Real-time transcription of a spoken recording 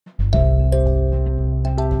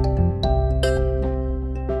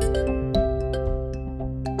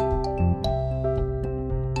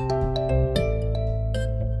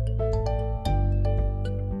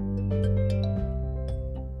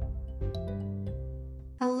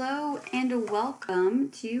Hello and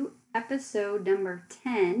welcome to episode number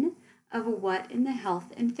 10 of What in the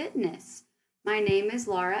Health and Fitness. My name is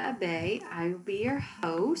Laura Abe. I will be your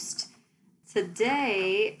host.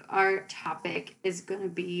 Today, our topic is going to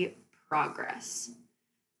be progress.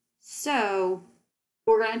 So,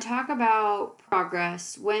 we're going to talk about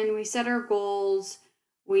progress. When we set our goals,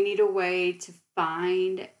 we need a way to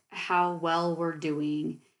find how well we're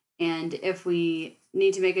doing and if we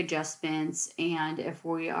need to make adjustments and if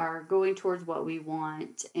we are going towards what we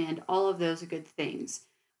want and all of those good things.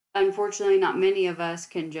 Unfortunately, not many of us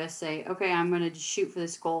can just say, okay, I'm going to shoot for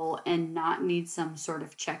this goal and not need some sort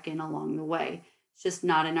of check-in along the way. It's just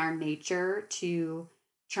not in our nature to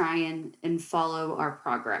try and follow our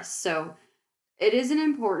progress. So it is an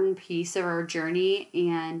important piece of our journey,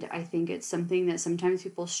 and I think it's something that sometimes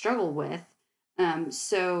people struggle with.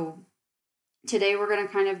 So today we're going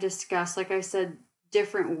to kind of discuss, like I said,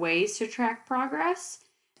 different ways to track progress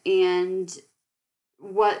and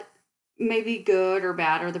what may be good or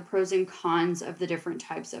bad or the pros and cons of the different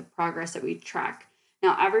types of progress that we track.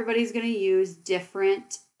 Now, everybody's going to use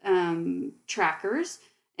different trackers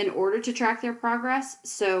in order to track their progress.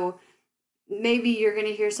 So maybe you're going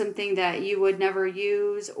to hear something that you would never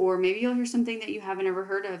use, or maybe you'll hear something that you haven't ever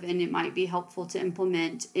heard of, and it might be helpful to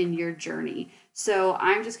implement in your journey. So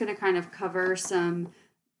I'm just going to kind of cover some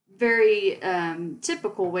very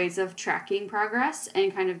typical ways of tracking progress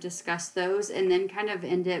and kind of discuss those, and then kind of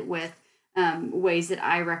end it with ways that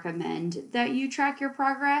I recommend that you track your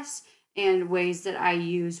progress and ways that I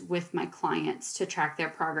use with my clients to track their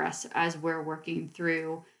progress as we're working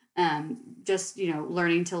through just,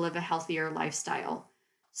 learning to live a healthier lifestyle.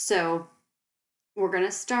 So we're going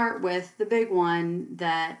to start with the big one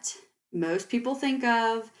that most people think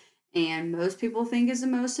of and most people think is the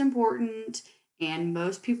most important and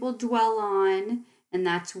most people dwell on, and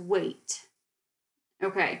that's weight.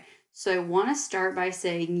 Okay, so I want to start by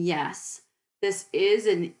saying, yes, this is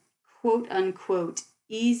an quote unquote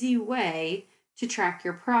easy way to track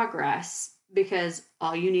your progress because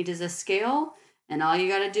all you need is a scale. And all you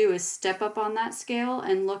got to do is step up on that scale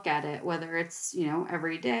and look at it, whether it's,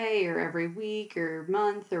 every day or every week or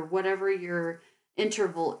month or whatever your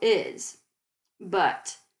interval is.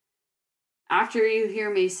 But after you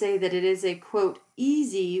hear me say that it is a, quote,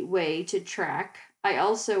 easy way to track, I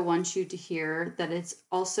also want you to hear that it's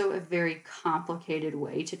also a very complicated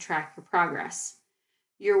way to track your progress.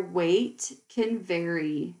 Your weight can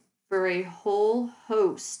vary for a whole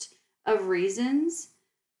host of reasons.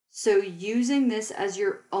 So using this as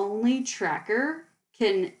your only tracker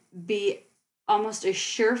can be almost a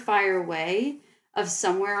surefire way of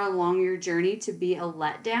somewhere along your journey to be a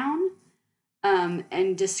letdown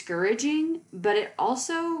and discouraging, but it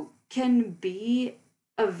also can be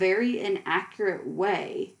a very inaccurate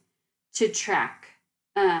way to track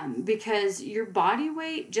because your body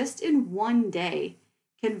weight just in one day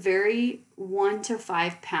can vary 1 to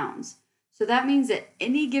 5 pounds. So that means at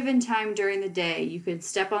any given time during the day, you could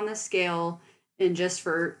step on the scale and just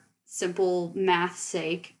for simple math's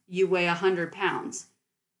sake, you weigh 100 pounds.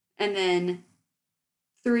 And then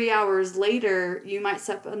 3 hours later, you might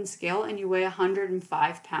step on the scale and you weigh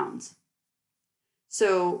 105 pounds.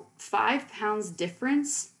 So 5 pounds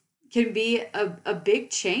difference can be a big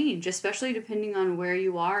change, especially depending on where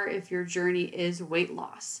you are if your journey is weight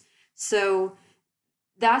loss. So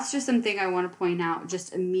that's just something I want to point out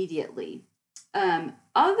just immediately.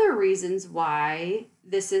 Other reasons why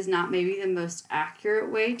this is not maybe the most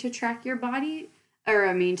accurate way to track your body,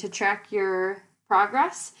 to track your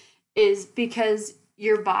progress, is because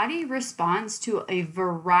your body responds to a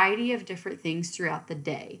variety of different things throughout the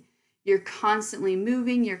day. You're constantly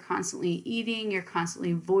moving, you're constantly eating, you're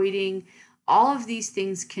constantly voiding. All of these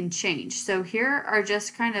things can change. So here are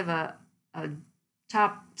just kind of a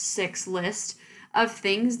top 6 list of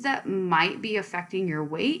things that might be affecting your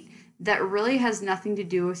weight that really has nothing to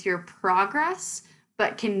do with your progress,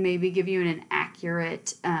 but can maybe give you an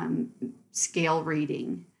inaccurate scale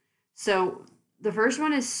reading. So the first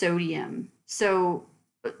one is sodium. So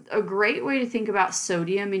a great way to think about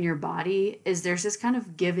sodium in your body is there's this kind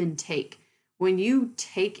of give and take. When you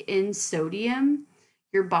take in sodium,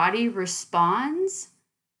 your body responds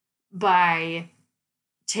by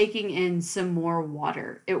taking in some more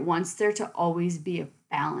water. It wants there to always be a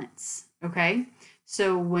balance, okay?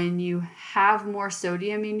 So when you have more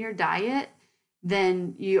sodium in your diet,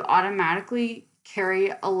 then you automatically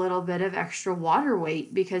carry a little bit of extra water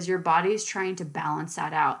weight because your body is trying to balance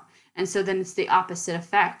that out. And so then it's the opposite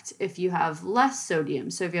effect if you have less sodium.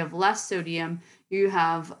 So if you have less sodium, you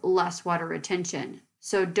have less water retention.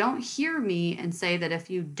 So don't hear me and say that if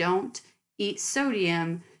you don't eat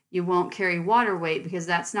sodium, you won't carry water weight, because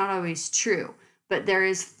that's not always true. But there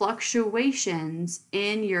is fluctuations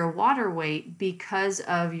in your water weight because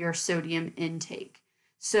of your sodium intake.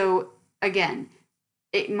 So again,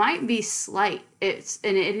 it might be slight.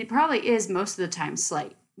 It probably is most of the time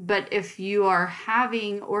slight. But if you are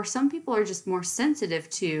having, or some people are just more sensitive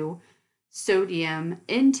to sodium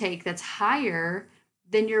intake that's higher,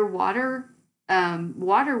 then your water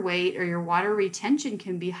weight or your water retention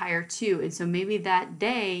can be higher too. And so maybe that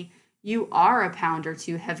day you are a pound or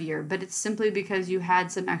two heavier, but it's simply because you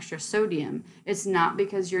had some extra sodium. It's not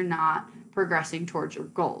because you're not progressing towards your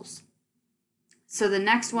goals. So the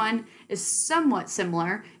next one is somewhat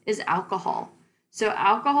similar, is alcohol. So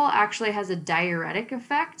alcohol actually has a diuretic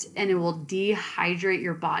effect, and it will dehydrate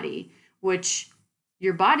your body, which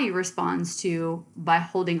your body responds to by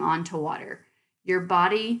holding on to water. Your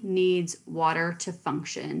body needs water to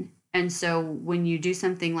function. And so when you do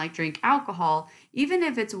something like drink alcohol, even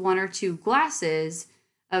if it's 1 or 2 glasses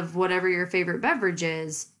of whatever your favorite beverage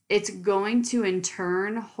is, it's going to in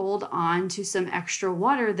turn hold on to some extra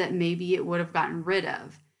water that maybe it would have gotten rid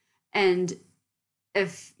of. And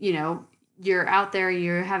if, you're out there,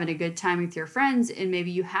 you're having a good time with your friends, and maybe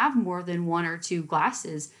you have more than 1 or 2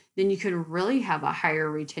 glasses, then you can really have a higher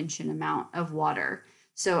retention amount of water.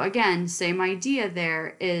 So again, same idea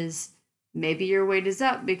there is maybe your weight is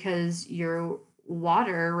up because your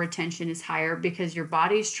water retention is higher because your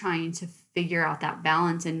body's trying to figure out that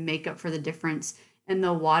balance and make up for the difference in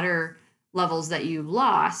the water levels that you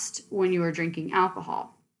lost when you were drinking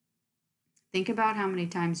alcohol. Think about how many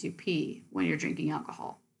times you pee when you're drinking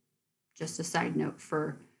alcohol. Just a side note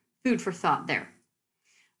for food for thought there.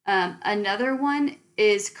 Another one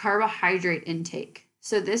is carbohydrate intake.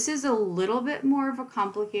 So this is a little bit more of a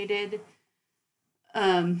complicated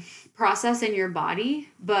process in your body,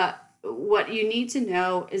 but what you need to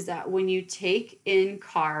know is that when you take in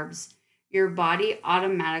carbs, your body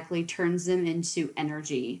automatically turns them into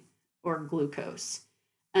energy or glucose.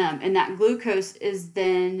 And that glucose is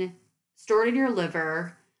then stored in your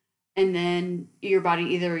liver, and then your body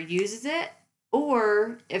either uses it,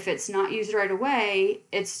 or if it's not used right away,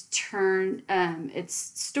 it's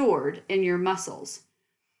stored in your muscles.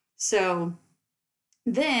 So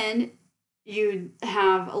then you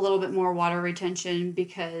have a little bit more water retention,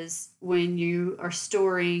 because when you are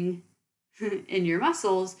storing in your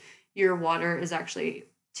muscles, your water is actually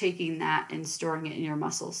taking that and storing it in your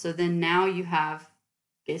muscles. So then now you have,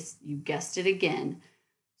 you guessed it again,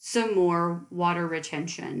 some more water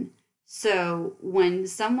retention. So when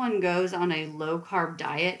someone goes on a low carb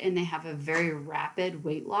diet and they have a very rapid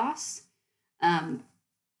weight loss,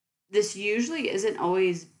 this usually isn't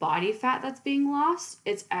always body fat that's being lost.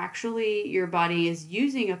 It's actually your body is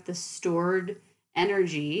using up the stored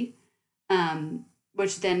energy,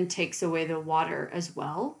 which then takes away the water as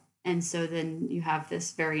well. And so then you have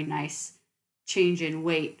this very nice change in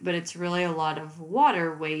weight, but it's really a lot of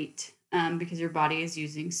water weight because your body is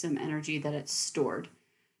using some energy that it's stored.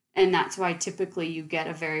 And that's why typically you get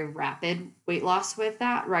a very rapid weight loss with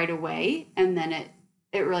that right away, and then it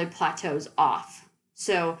really plateaus off.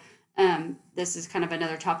 So this is kind of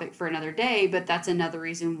another topic for another day, but that's another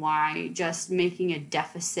reason why just making a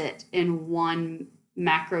deficit in one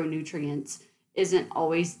macronutrient isn't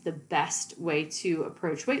always the best way to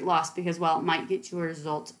approach weight loss, because while it might get you a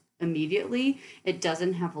result immediately, it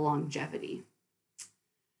doesn't have longevity.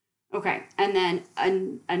 Okay, and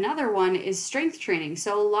then another one is strength training.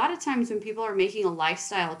 So a lot of times when people are making a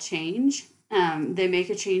lifestyle change, they make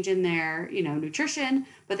a change in their, nutrition,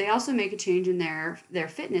 but they also make a change in their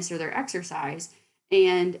fitness or their exercise.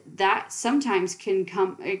 And that sometimes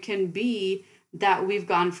it can be that we've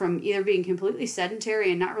gone from either being completely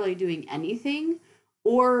sedentary and not really doing anything,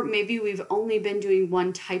 or maybe we've only been doing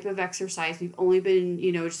one type of exercise. We've only been,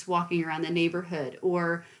 just walking around the neighborhood,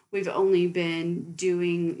 or we've only been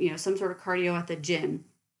doing, some sort of cardio at the gym.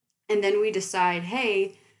 And then we decide,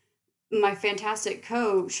 hey, my fantastic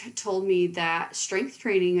coach told me that strength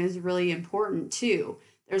training is really important too.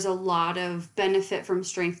 There's a lot of benefit from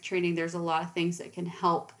strength training. There's a lot of things that can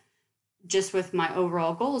help just with my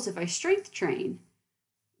overall goals if I strength train.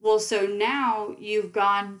 Well, so now you've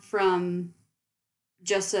gone from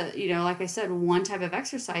just like I said, one type of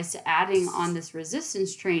exercise to adding on this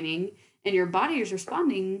resistance training, and your body is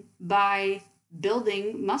responding by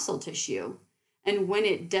building muscle tissue. And when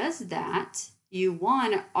it does that, you,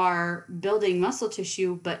 one, are building muscle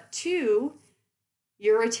tissue, but two,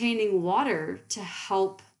 you're retaining water to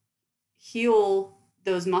help heal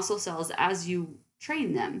those muscle cells as you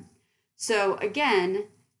train them. So again,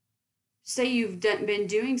 say you've been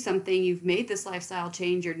doing something, you've made this lifestyle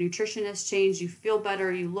change, your nutrition has changed, you feel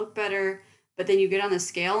better, you look better, but then you get on the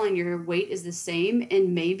scale and your weight is the same,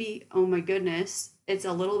 and maybe, oh my goodness, it's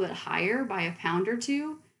a little bit higher by a pound or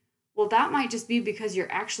two. Well, that might just be because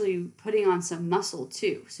you're actually putting on some muscle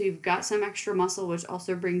too. So you've got some extra muscle, which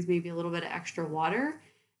also brings maybe a little bit of extra water.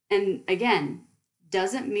 And again,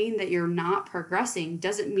 doesn't mean that you're not progressing,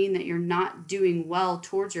 doesn't mean that you're not doing well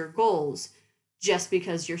towards your goals just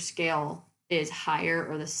because your scale is higher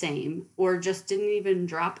or the same, or just didn't even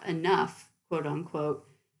drop enough, quote unquote,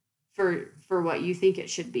 for what you think it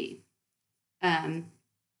should be.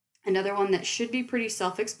 Another one that should be pretty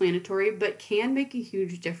self-explanatory but can make a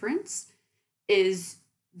huge difference is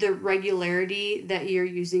the regularity that you're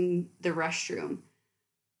using the restroom.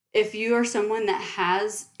 If you are someone that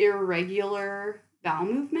has irregular bowel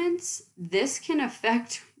movements, this can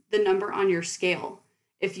affect the number on your scale.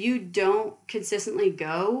 If you don't consistently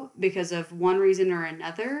go because of one reason or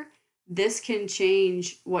another, this can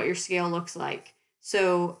change what your scale looks like.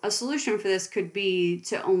 So a solution for this could be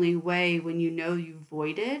to only weigh when you know you've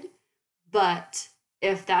voided. But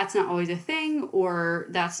if that's not always a thing, or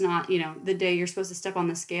that's not, the day you're supposed to step on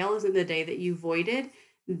the scale isn't the day that you voided,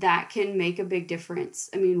 that can make a big difference.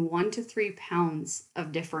 I mean, 1 to 3 pounds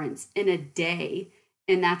of difference in a day.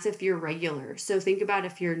 And that's if you're regular. So think about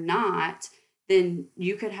if you're not, then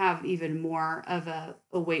you could have even more of a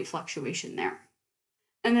weight fluctuation there.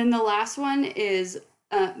 And then the last one is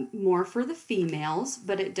more for the females,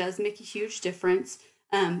 but it does make a huge difference.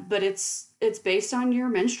 But it's based on your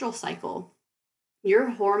menstrual cycle. Your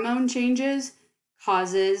hormone changes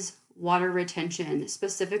causes water retention,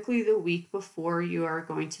 specifically the week before you are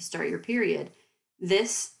going to start your period.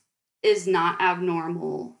 This is not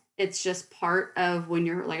abnormal. It's just part of when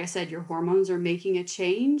you're, like I said, your hormones are making a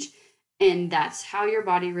change, and that's how your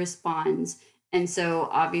body responds. And so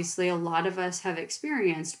obviously a lot of us have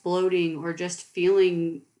experienced bloating or just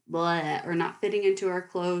feeling blah or not fitting into our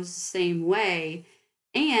clothes the same way,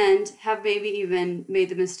 and have maybe even made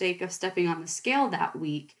the mistake of stepping on the scale that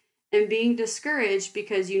week and being discouraged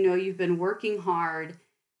because you've been working hard,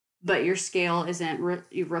 but your scale isn't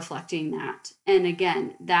reflecting that. And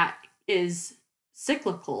again, that is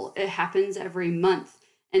cyclical. It happens every month.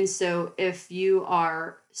 And so if you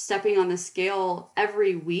are stepping on the scale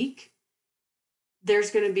every week,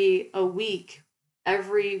 there's going to be a week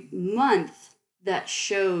every month that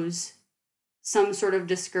shows some sort of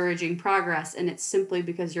discouraging progress, and it's simply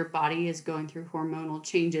because your body is going through hormonal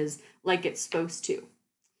changes like it's supposed to.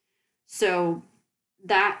 So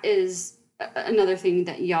that is another thing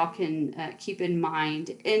that y'all can keep in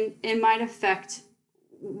mind, and it might affect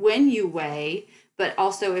when you weigh, but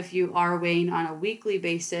also if you are weighing on a weekly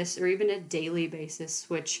basis or even a daily basis,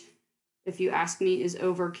 which, if you ask me, is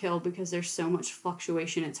overkill because there's so much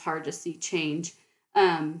fluctuation, it's hard to see change.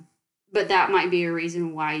 But that might be a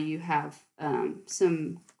reason why you have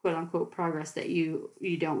some quote unquote progress that you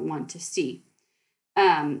don't want to see.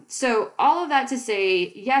 So all of that to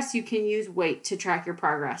say, yes, you can use weight to track your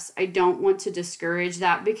progress. I don't want to discourage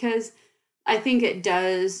that because I think it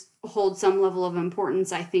does hold some level of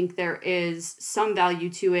importance. I think there is some value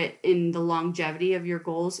to it in the longevity of your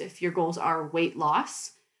goals if your goals are weight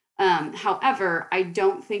loss. However, I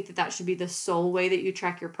don't think that should be the sole way that you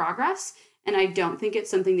track your progress. And I don't think it's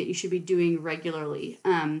something that you should be doing regularly.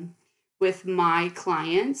 With my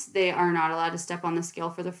clients, they are not allowed to step on the scale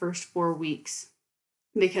for the first 4 weeks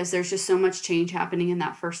because there's just so much change happening in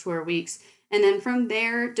that first 4 weeks. And then from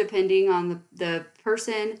there, depending on the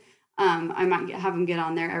person, I might have them get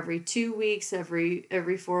on there every 2 weeks,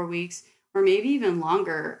 every 4 weeks, or maybe even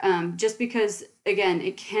longer. Just because, again,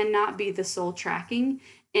 it cannot be the sole tracking.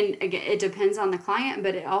 And again, it depends on the client,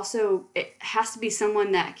 but it has to be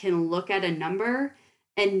someone that can look at a number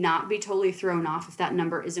and not be totally thrown off if that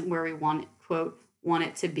number isn't where we want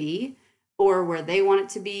it to be, or where they want it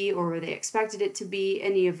to be, or where they expected it to be,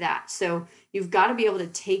 any of that. So you've got to be able to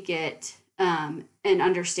take it and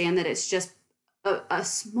understand that it's just a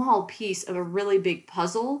small piece of a really big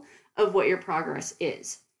puzzle of what your progress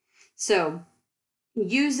is. So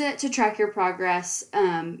use it to track your progress.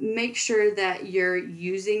 Make sure that you're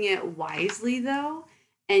using it wisely, though,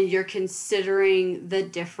 and you're considering the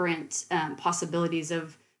different possibilities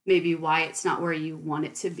of maybe why it's not where you want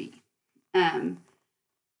it to be.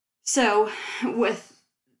 So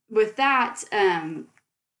with that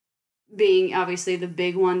being obviously the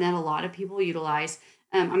big one that a lot of people utilize,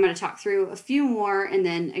 I'm going to talk through a few more, and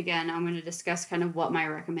then again, I'm going to discuss kind of what my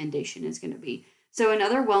recommendation is going to be. So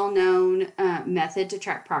another well-known method to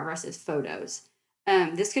track progress is photos.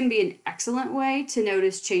 This can be an excellent way to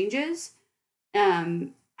notice changes.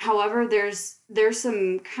 However, there's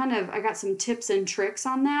some I got some tips and tricks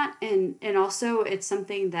on that. And also it's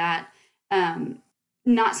something that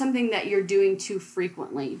not something that you're doing too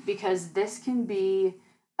frequently, because this can be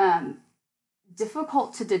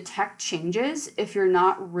difficult to detect changes if you're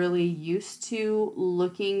not really used to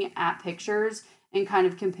looking at pictures and kind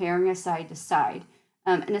of comparing a side to side.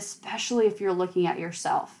 And especially if you're looking at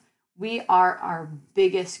yourself. We are our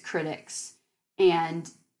biggest critics, and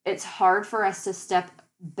it's hard for us to step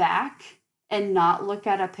back and not look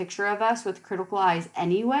at a picture of us with critical eyes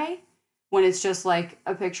anyway, when it's just like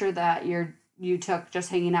a picture that you took just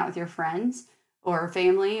hanging out with your friends or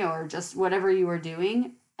family or just whatever you were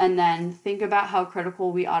doing. And then think about how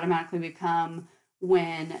critical we automatically become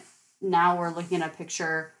when now we're looking at a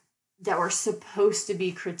picture that we're supposed to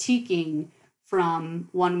be critiquing from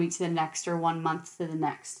 1 week to the next or 1 month to the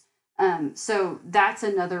next. So that's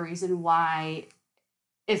another reason why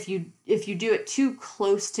if you do it too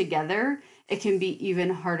close together, it can be even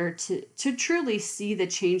harder to truly see the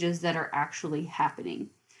changes that are actually happening.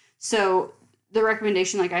 So the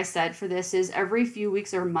recommendation, like I said, for this is every few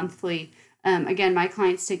weeks or monthly. Again, my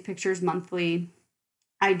clients take pictures monthly.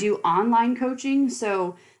 I do online coaching,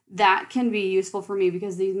 so that can be useful for me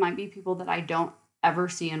because these might be people that I don't ever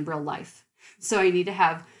see in real life. So I need to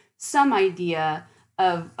have some idea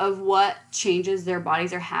of what changes their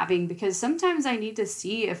bodies are having, because sometimes I need to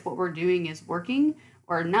see if what we're doing is working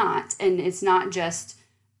or not. And it's not just,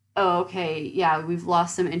 oh, okay, yeah, we've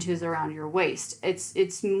lost some inches around your waist.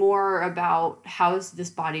 It's more about how is this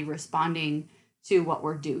body responding to what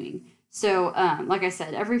we're doing. So, like I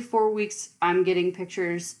said, every 4 weeks I'm getting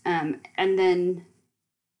pictures. And then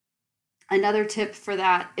another tip for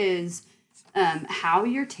that is how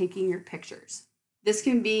you're taking your pictures. This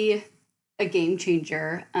can be a game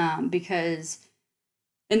changer because,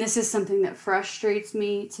 and this is something that frustrates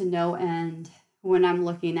me to no end when I'm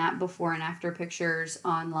looking at before and after pictures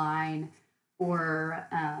online, or,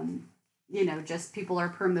 just people are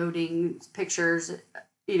promoting pictures,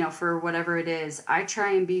 for whatever it is. I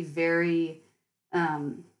try and be very to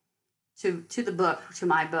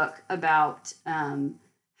my book about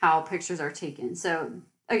how pictures are taken. So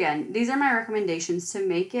again, these are my recommendations to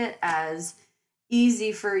make it as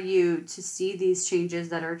easy for you to see these changes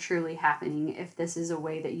that are truly happening if this is a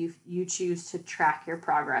way that you choose to track your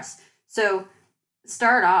progress. So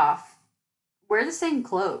start off, wear the same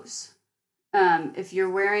clothes. If you're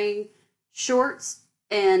wearing shorts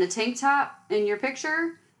and a tank top in your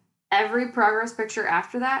picture, every progress picture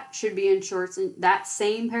after that should be in shorts and that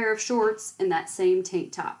same pair of shorts and that same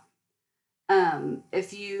tank top.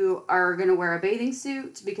 If you are going to wear a bathing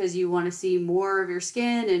suit because you want to see more of your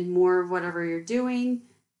skin and more of whatever you're doing,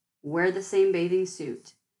 wear the same bathing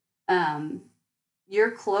suit.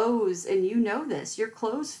 Your clothes, and you know this, your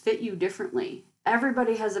clothes fit you differently.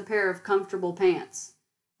 Everybody has a pair of comfortable pants,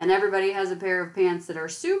 and everybody has a pair of pants that are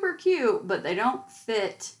super cute, but they don't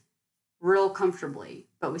fit real comfortably,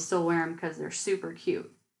 but we still wear them because they're super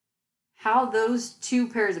cute. How those two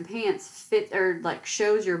pairs of pants fit or like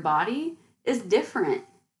shows your body is different.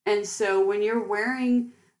 And so when you're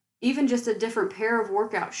wearing even just a different pair of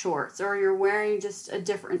workout shorts, or you're wearing just a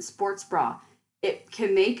different sports bra, it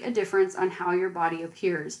can make a difference on how your body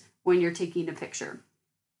appears when you're taking a picture.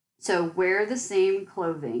 So wear the same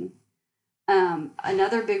clothing.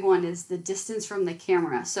 Another big one is the distance from the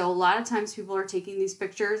camera. So a lot of times people are taking these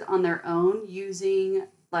pictures on their own using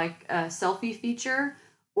like a selfie feature,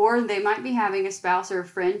 or they might be having a spouse or a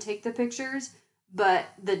friend take the pictures, but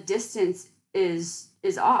the distance is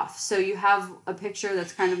off. So you have a picture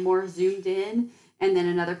that's kind of more zoomed in and then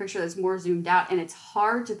another picture that's more zoomed out, and it's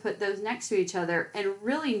hard to put those next to each other and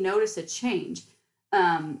really notice a change.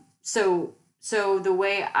 So the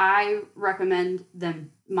way I recommend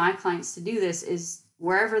my clients to do this is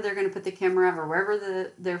wherever they're going to put the camera or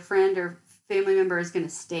wherever their friend or family member is going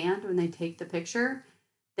to stand when they take the picture,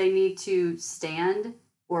 they need to stand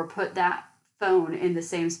or put that phone in the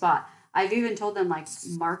same spot. I've even told them, like,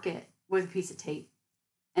 mark it with a piece of tape.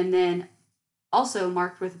 And then also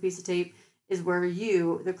marked with a piece of tape is where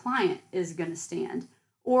you, the client, is going to stand.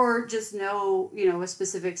 Or just know, a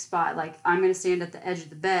specific spot. Like, I'm going to stand at the edge of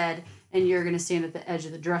the bed and you're going to stand at the edge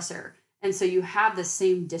of the dresser. And so you have the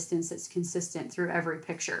same distance that's consistent through every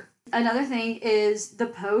picture. Another thing is the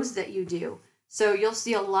pose that you do. So you'll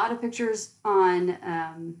see a lot of pictures on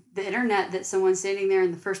the internet that someone's standing there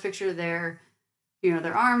in the first picture there.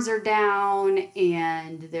 Their arms are down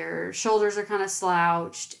and their shoulders are kind of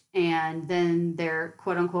slouched. And then their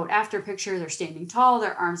quote unquote after picture, they're standing tall,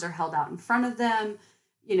 their arms are held out in front of them.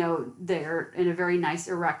 They're in a very nice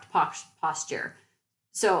erect posture.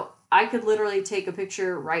 So I could literally take a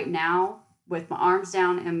picture right now with my arms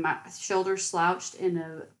down and my shoulders slouched in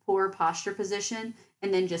a poor posture position,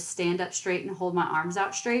 and then just stand up straight and hold my arms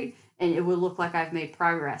out straight. and it would look like I've made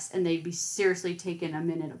progress, and they'd be seriously taken a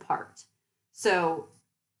minute apart. So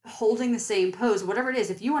holding the same pose, whatever it is,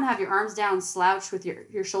 if you want to have your arms down slouched with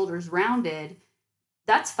your shoulders rounded,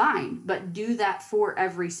 that's fine, but do that for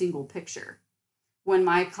every single picture. When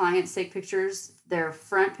my clients take pictures, their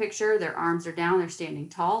front picture, their arms are down, they're standing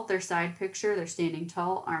tall. Their side picture, they're standing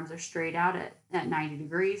tall, arms are straight out at 90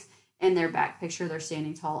 degrees. And their back picture, they're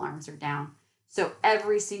standing tall, arms are down. So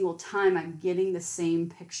every single time I'm getting the same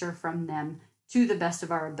picture from them to the best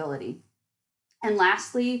of our ability. And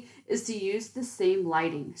lastly is to use the same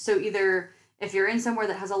lighting. So either if you're in somewhere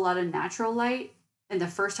that has a lot of natural light, and the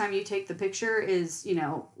first time you take the picture is,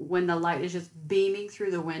 when the light is just beaming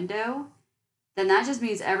through the window, then that just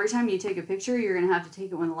means every time you take a picture, you're going to have to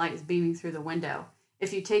take it when the light is beaming through the window.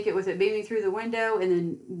 If you take it with it beaming through the window and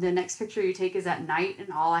then the next picture you take is at night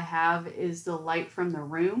and all I have is the light from the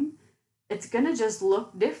room, it's going to just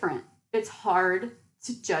look different. It's hard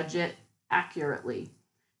to judge it accurately.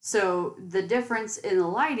 So the difference in the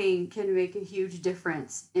lighting can make a huge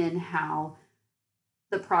difference in how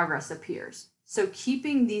the progress appears. So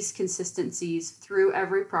keeping these consistencies through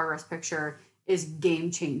every progress picture is game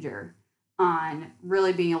changer on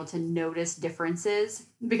really being able to notice differences.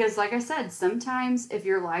 Because like I said, sometimes if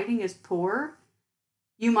your lighting is poor,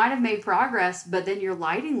 you might have made progress, but then your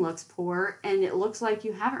lighting looks poor and it looks like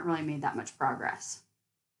you haven't really made that much progress.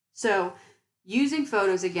 So using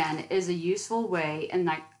photos again is a useful way, and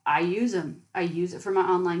I use them. I use it for my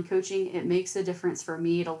online coaching. It makes a difference for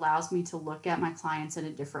me. It allows me to look at my clients in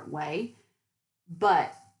a different way.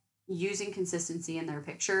 But using consistency in their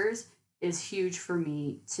pictures is huge for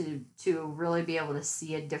me to really be able to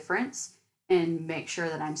see a difference and make sure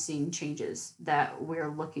that I'm seeing changes that we're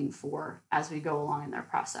looking for as we go along in their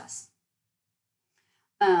process.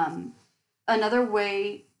 Another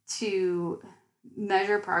way to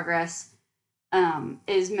measure progress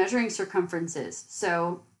is measuring circumferences.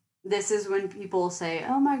 So this is when people say,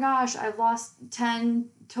 oh my gosh, I've lost 10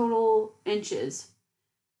 total inches.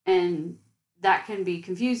 And that can be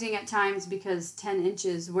confusing at times because 10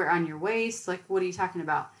 inches, we're on your waist. Like, what are you talking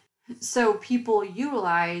about? So people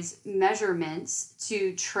utilize measurements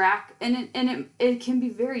to track, and it can be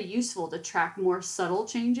very useful to track more subtle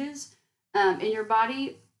changes in your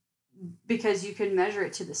body because you can measure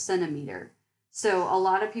it to the centimeter. So a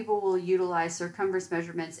lot of people will utilize circumference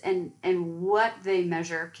measurements, and what they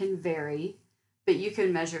measure can vary, but you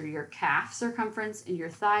can measure your calf circumference and your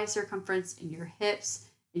thigh circumference and your hips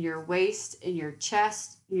in your waist, in your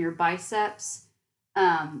chest, in your biceps.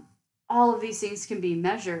 All of these things can be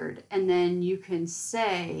measured, and then you can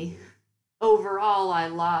say, overall, I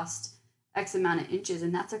lost X amount of inches,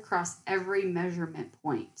 and that's across every measurement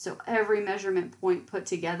point. So every measurement point put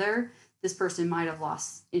together, this person might have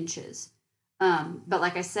lost inches. But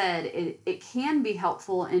like I said, it can be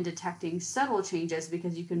helpful in detecting subtle changes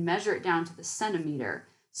because you can measure it down to the centimeter.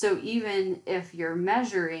 So even if you're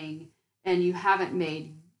measuring and you haven't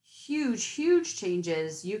made huge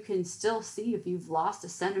changes, you can still see if you've lost a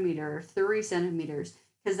centimeter or 3 centimeters,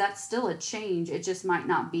 because that's still a change. It just might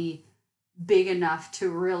not be big enough to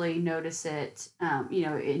really notice it,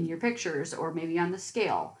 in your pictures or maybe on the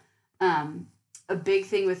scale. A big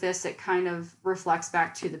thing with this that kind of reflects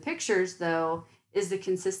back to the pictures, though, is the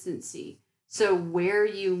consistency. So where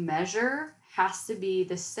you measure has to be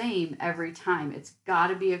the same every time. It's got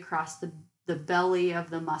to be across the belly of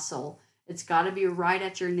the muscle. It's got to be right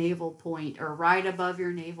at your navel point or right above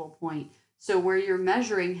your navel point. So where you're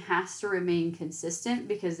measuring has to remain consistent,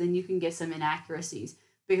 because then you can get some inaccuracies.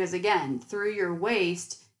 Because again, through your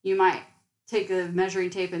waist, you might take a measuring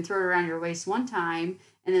tape and throw it around your waist one time,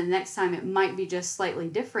 and then the next time it might be just slightly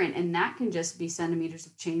different, and that can just be centimeters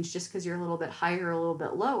of change just because you're a little bit higher or a little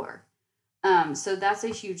bit lower. So that's a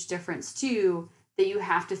huge difference too that you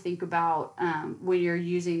have to think about when you're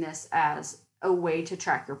using this as a way to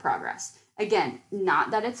track your progress. Again,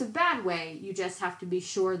 not that it's a bad way, you just have to be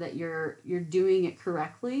sure that you're doing it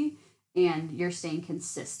correctly and you're staying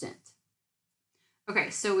consistent. Okay,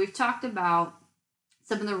 so we've talked about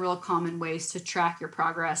some of the real common ways to track your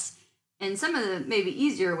progress and some of the maybe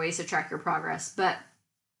easier ways to track your progress, but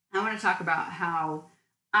I want to talk about how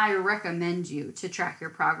I recommend you to track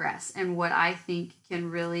your progress and what I think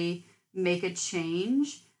can really make a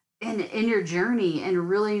change in your journey and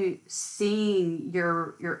really seeing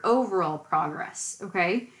your overall progress.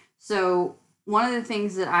 Okay, so one of the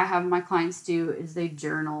things that I have my clients do is they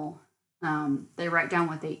journal. They write down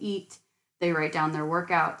what they eat, they write down their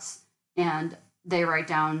workouts, and they write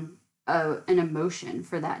down an emotion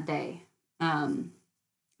for that day.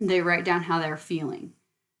 They write down how they're feeling.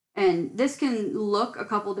 And this can look a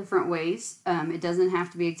couple different ways. It doesn't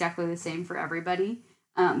have to be exactly the same for everybody.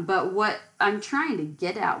 But what I'm trying to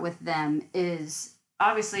get at with them is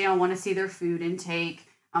obviously I want to see their food intake.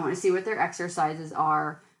 I want to see what their exercises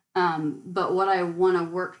are. But what I want to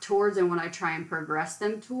work towards and what I try and progress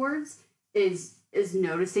them towards is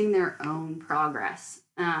noticing their own progress.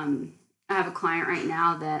 I have a client right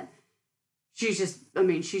now that she's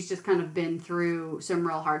just kind of been through some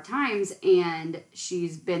real hard times, and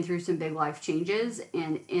she's been through some big life changes,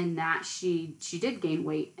 and in that she did gain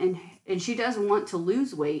weight, and she does want to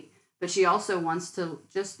lose weight, but she also wants to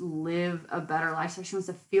just live a better lifestyle. She wants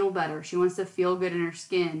to feel better. She wants to feel good in her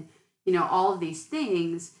skin, all of these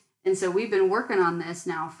things. And so we've been working on this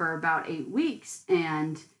now for about 8 weeks,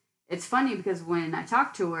 and it's funny because when I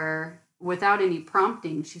talk to her without any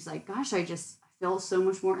prompting, she's like, gosh, I feel so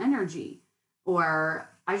much more energy, or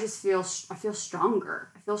I feel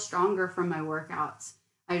stronger. I feel stronger from my workouts.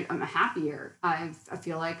 I'm happier. I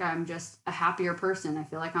feel like I'm just a happier person. I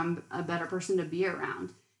feel like I'm a better person to be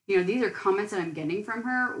around. These are comments that I'm getting from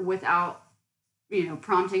her without,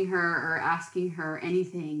 prompting her or asking her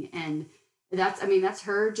anything. And that's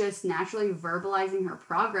her just naturally verbalizing her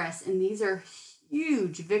progress. And these are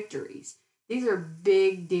huge victories. These are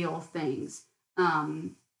big deal things.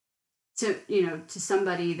 To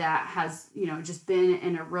somebody that has, just been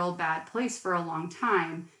in a real bad place for a long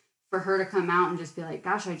time, for her to come out and just be like,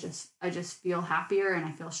 gosh, I just feel happier and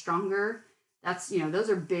I feel stronger. That's, those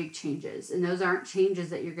are big changes. And those aren't changes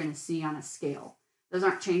that you're going to see on a scale. Those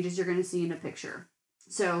aren't changes you're going to see in a picture.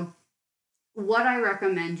 So what I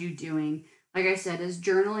recommend you doing, like I said, is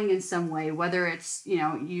journaling in some way, whether it's,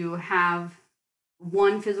 you have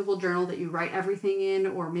one physical journal that you write everything in,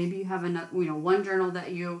 or maybe you have another, one journal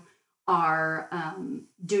that you are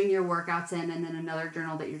doing your workouts in, and then another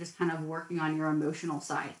journal that you're just kind of working on your emotional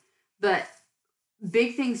side. But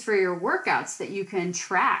big things for your workouts that you can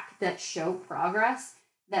track that show progress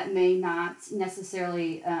that may not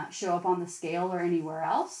necessarily show up on the scale or anywhere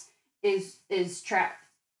else is track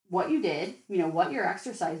what you did, what your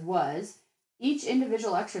exercise was, each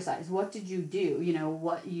individual exercise. What did you do?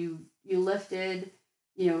 What you lifted,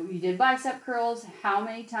 you did bicep curls, how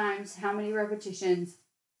many times, how many repetitions,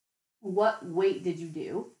 what weight did you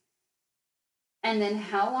do? And then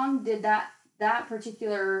how long did that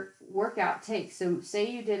particular workout take? So say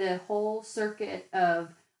you did a whole circuit of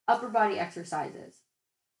upper body exercises.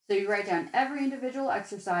 So you write down every individual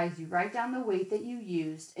exercise, you write down the weight that you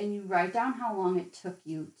used, and you write down how long it took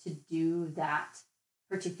you to do that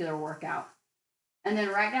particular workout. And then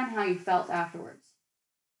write down how you felt afterwards.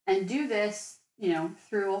 And do this,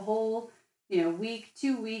 through a whole, week,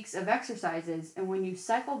 2 weeks of exercises. And when you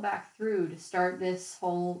cycle back through to start this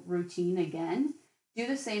whole routine again, do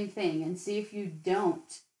the same thing and see if you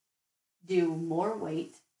don't do more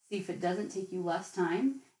weight, see if it doesn't take you less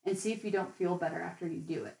time, and see if you don't feel better after you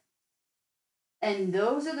do it. And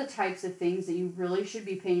those are the types of things that you really should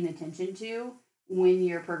be paying attention to when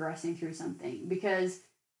you're progressing through something. Because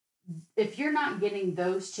if you're not getting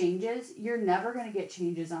those changes, you're never going to get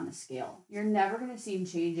changes on a scale. You're never going to see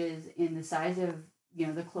changes in the size of,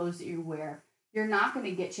 the clothes that you wear. You're not going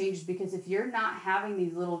to get changes because if you're not having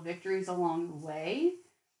these little victories along the way,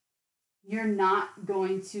 you're not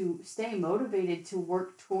going to stay motivated to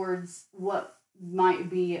work towards what might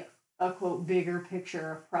be a quote bigger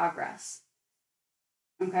picture of progress.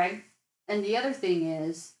 Okay? And the other thing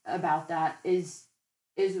is about that is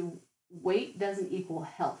weight doesn't equal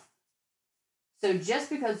health. So just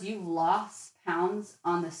because you lost pounds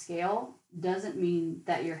on the scale doesn't mean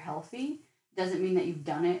that you're healthy, doesn't mean that you've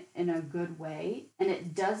done it in a good way, and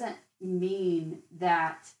it doesn't mean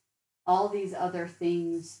that all these other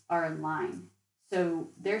things are in line. So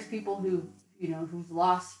there's people who've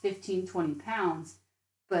lost 15, 20 pounds,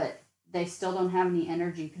 but they still don't have any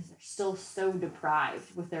energy because they're still so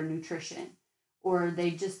deprived with their nutrition, or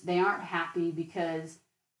they aren't happy because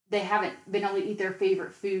they haven't been able to eat their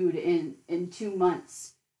favorite food in 2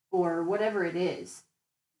 months, or whatever it is.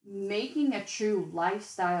 Making a true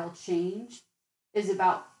lifestyle change is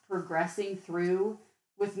about progressing through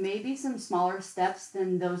with maybe some smaller steps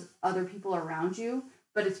than those other people around you,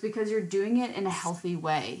 but it's because you're doing it in a healthy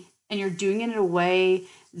way, and you're doing it in a way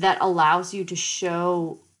that allows you to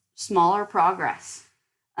show smaller progress,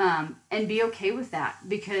 and be okay with that,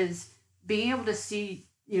 because being able to see,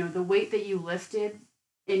 the weight that you lifted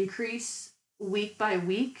increase week by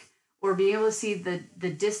week, or being able to see the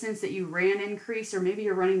distance that you ran increase, or maybe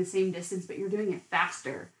you're running the same distance but you're doing it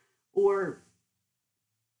faster, or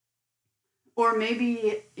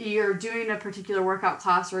maybe you're doing a particular workout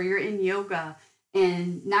class, or you're in yoga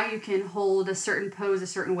and now you can hold a certain pose a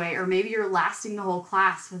certain way, or maybe you're lasting the whole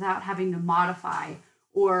class without having to modify,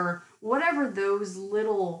 or whatever those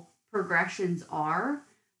little progressions are,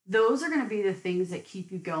 those are going to be the things that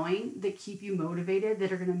keep you going, that keep you motivated,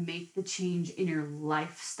 that are going to make the change in your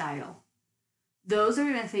lifestyle. Those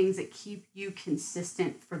are the things that keep you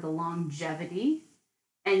consistent for the longevity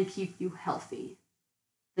and keep you healthy.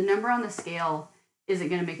 The number on the scale isn't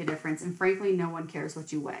going to make a difference. And frankly, no one cares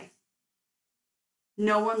what you weigh.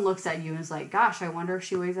 No one looks at you and is like, gosh, I wonder if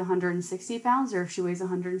she weighs 160 pounds or if she weighs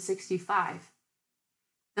 165.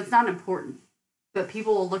 That's not important. But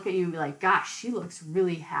people will look at you and be like, gosh, she looks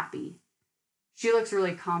really happy. She looks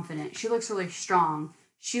really confident. She looks really strong.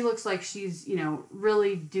 She looks like she's,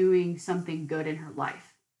 really doing something good in her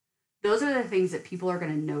life. Those are the things that people are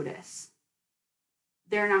going to notice.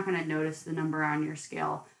 They're not going to notice the number on your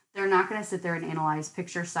scale. They're not going to sit there and analyze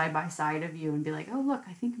pictures side by side of you and be like, oh, look,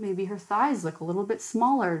 I think maybe her thighs look a little bit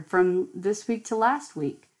smaller from this week to last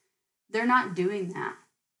week. They're not doing that.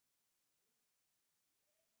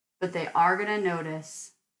 But they are going to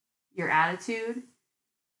notice your attitude,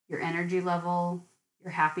 your energy level,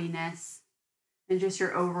 your happiness, and just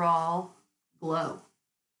your overall glow.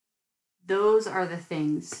 Those are the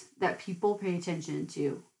things that people pay attention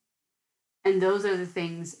to. And those are the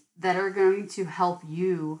things that are going to help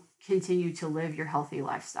you continue to live your healthy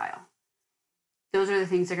lifestyle. Those are the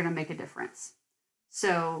things that are going to make a difference.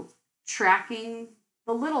 So tracking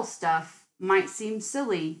the little stuff might seem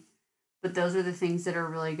silly, but those are the things that are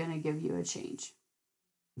really going to give you a change.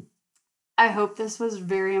 I hope this was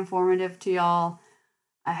very informative to y'all.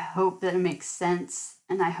 I hope that it makes sense,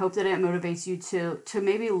 and I hope that it motivates you to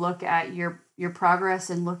maybe look at your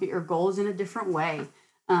progress and look at your goals in a different way.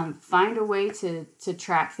 Find a way to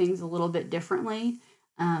track things a little bit differently,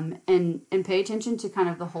 and pay attention to kind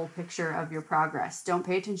of the whole picture of your progress. Don't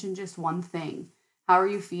pay attention to just one thing. How are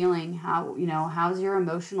you feeling? How's your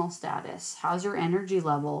emotional status? How's your energy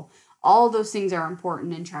level? All of those things are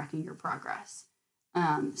important in tracking your progress.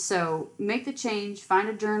 So make the change, find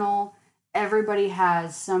a journal. Everybody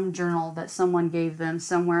has some journal that someone gave them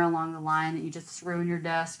somewhere along the line that you just threw in your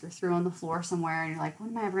desk or threw on the floor somewhere, and you're like, what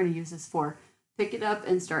am I ever going to use this for? Pick it up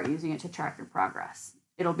and start using it to track your progress.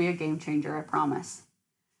 It'll be a game changer, I promise.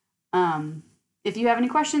 If you have any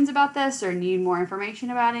questions about this or need more information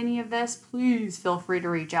about any of this, please feel free to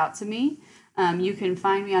reach out to me. You can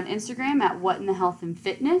find me on Instagram at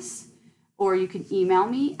whatinthehealthandfitness, or you can email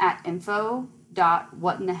me at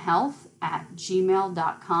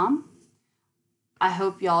info.whatinthehealth@gmail.com. I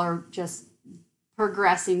hope y'all are just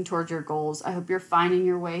progressing towards your goals. I hope you're finding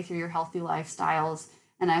your way through your healthy lifestyles,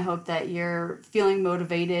 and I hope that you're feeling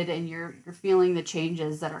motivated and you're feeling the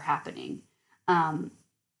changes that are happening. I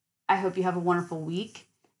hope you have a wonderful week,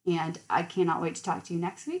 and I cannot wait to talk to you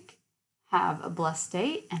next week. Have a blessed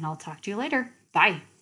day, and I'll talk to you later. Bye.